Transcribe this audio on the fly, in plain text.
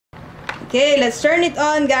Okay, let's turn it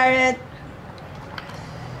on, Garet.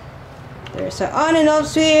 There's an on and off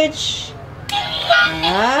switch.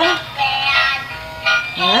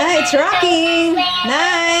 It's rocking.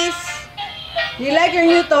 Nice. Do you like your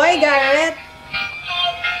new toy, Garet?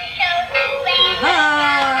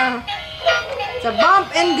 It's a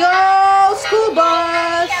bump and go school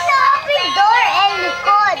bus. Open door and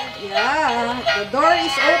likod. Yeah, the door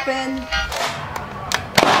is open.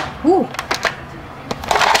 Woo.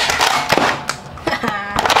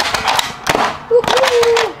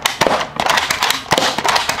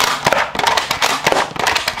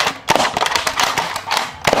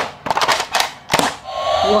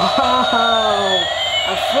 Wow!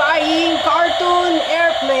 A flying cartoon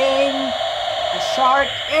airplane. A shark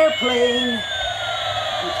airplane.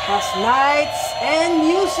 It has lights and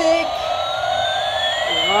music.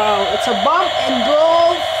 Wow! It's a bump and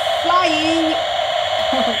go flying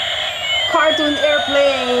cartoon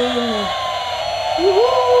airplane.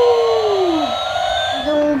 Woohoo!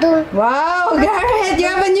 Wow, Garet, you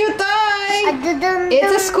have a new toy!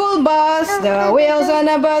 It's a school bus. The wheels on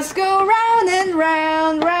a bus go round and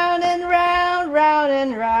round, round and round, round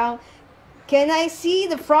and round. Can I see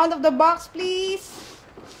the front of the box, please?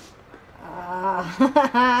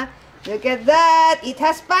 Look at that. It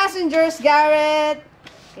has passengers, Garet.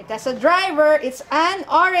 It has a driver. It's an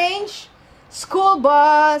orange school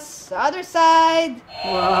bus. The other side.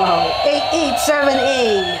 Wow.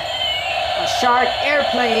 887A. A shark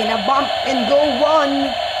airplane. A bump and go one.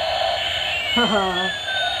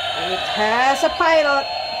 It has a pilot.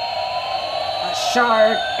 A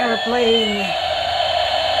shark airplane.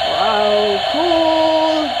 Wow,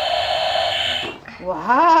 cool.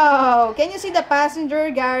 Wow. Can you see the passenger,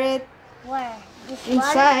 Garet? Where? This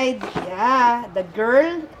Inside. one? Yeah. The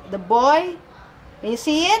girl, the boy. Can you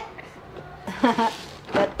see it?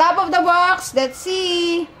 The top of the box. Let's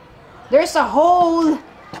see. There's a hole.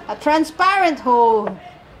 A transparent hole.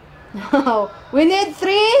 We need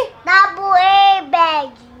 3? Double A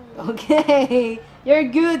bag. Okay. You're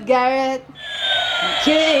good, Garet.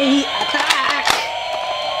 Okay. Attack.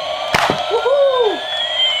 Woohoo!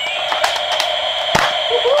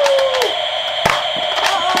 Woohoo!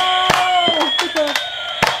 Uh-oh!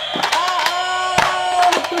 Uh-oh!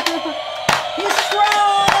 He's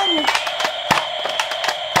strong!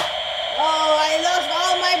 Oh, I lost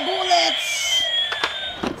all my bullets.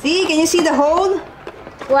 See? Can you see the hole?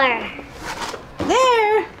 Where?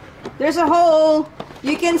 There! There's a hole.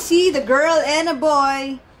 You can see the girl and a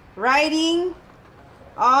boy riding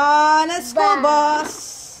on a school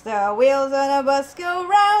bus. The wheels on a bus go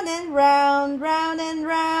round and round, round and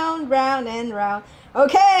round, round and round.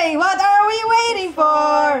 Okay, what are we waiting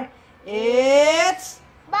for? It's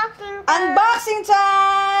unboxing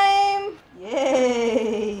time!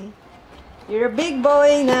 Yay! You're a big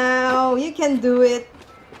boy now. You can do it.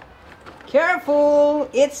 Careful,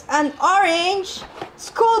 it's an orange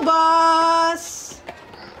school bus.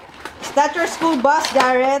 Is that your school bus,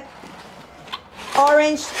 Garet?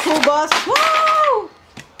 Orange school bus. Woo!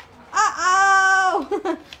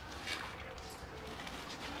 Uh-oh!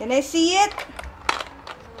 Can I see it?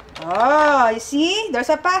 Oh, you see? There's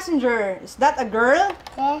a passenger. Is that a girl?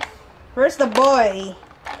 Yes. Where's the boy?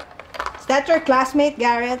 Is that your classmate,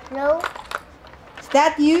 Garet? No. Is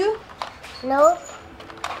that you? No.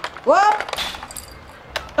 Whoop!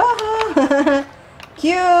 Oh,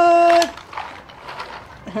 cute!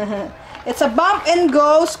 It's a bump and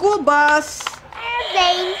go school bus.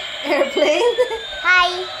 Airplane. Airplane?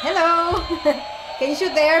 Hi. Hello! Can you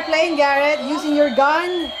shoot the airplane, Garet, using your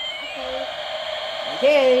gun?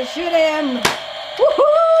 Okay, shoot him!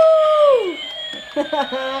 Woohoo!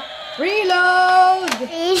 Reload!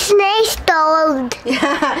 It's installed.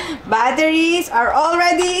 Yeah, batteries are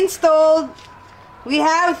already installed. We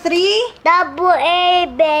have 3 Double A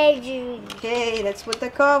battery. Okay, let's put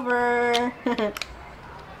the cover.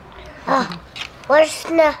 Where's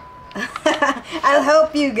the? I'll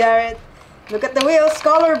help you, Garet. Look at the wheels,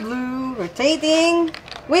 color blue, rotating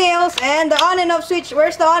wheels, and the on and off switch.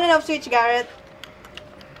 Where's the on and off switch, Garet?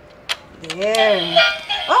 There.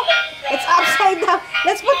 Oh, it's upside down.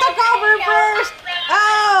 Let's put the cover first.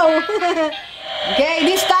 Oh. Okay,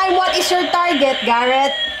 this time, what is your target,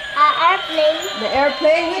 Garet? Airplane. The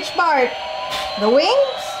airplane, which part? The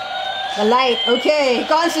wings? The light. Okay,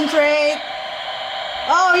 concentrate.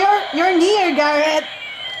 Oh, you're near, Garet.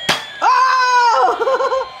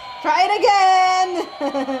 Oh! Try it again.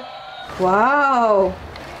 Wow.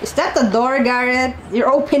 Is that the door, Garet? You're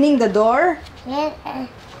opening the door? Yeah.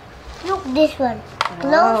 Look, this one.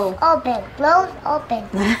 Wow. Close, open. Close, open.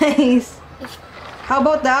 Nice. How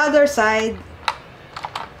about the other side?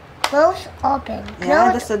 Close, open. Yeah,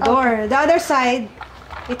 Close, that's the door. The other side,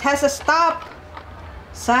 it has a stop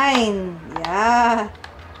sign. Yeah.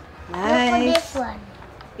 Look at Nice. this one.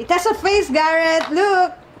 It has a face, Garet.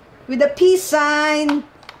 Look. With a peace sign.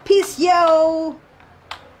 Peace, yo.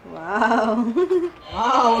 Wow.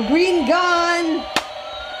 Wow, green gun.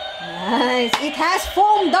 Nice. It has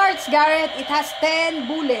foam darts, Garet. It has 10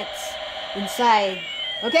 bullets inside.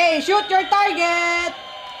 Okay, shoot your target.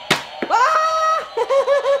 Ah!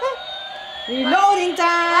 Reloading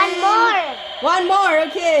time. One more. One more,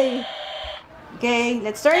 okay. Okay,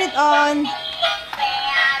 let's turn it on.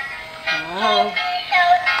 Wow.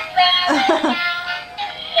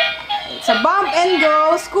 It's a bump and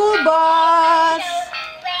go school bus.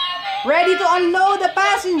 Ready to unload the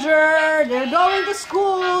passenger. They're going to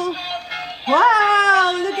school.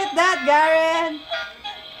 Wow, look at that, Garet.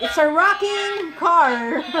 It's a rocking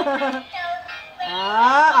car.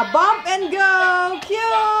 A bump and go.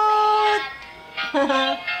 Cute.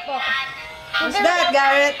 What's that,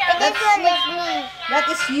 Garet? This one is me. That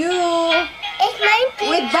is you. It's my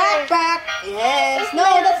teacher. With backpack. Yes. No,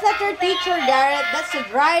 that's not your teacher, Garet. That's the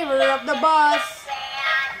driver of the bus.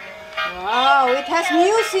 Wow, it has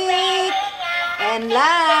music and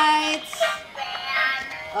lights.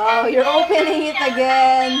 Oh, you're opening it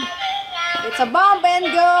again. It's a bump and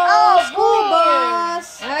go school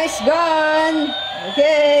bus. Nice gun.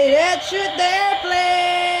 Okay, let's shoot the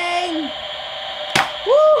airplane.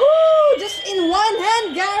 Woohoo! Just in one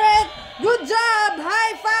hand, Garet. Good job.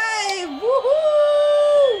 High five.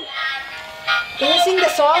 Woohoo! Can you sing the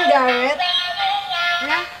song, Garet?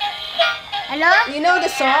 Hello? Hello? You know the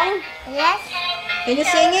song? Yes? Can you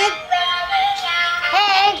sing it?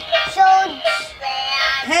 Head, shoulders.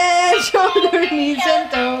 Head, shoulder, knees, and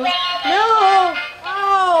toes. No!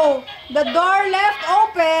 Oh! The door left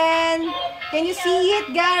open. Can you see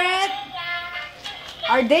it, Garet?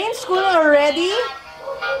 Are they in school already?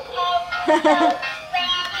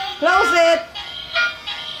 Close it.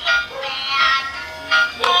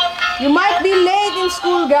 You might be late in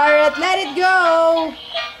school, Garet. Let it go.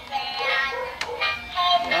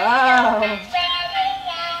 Wow.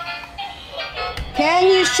 Can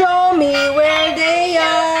you show me where they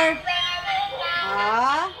are?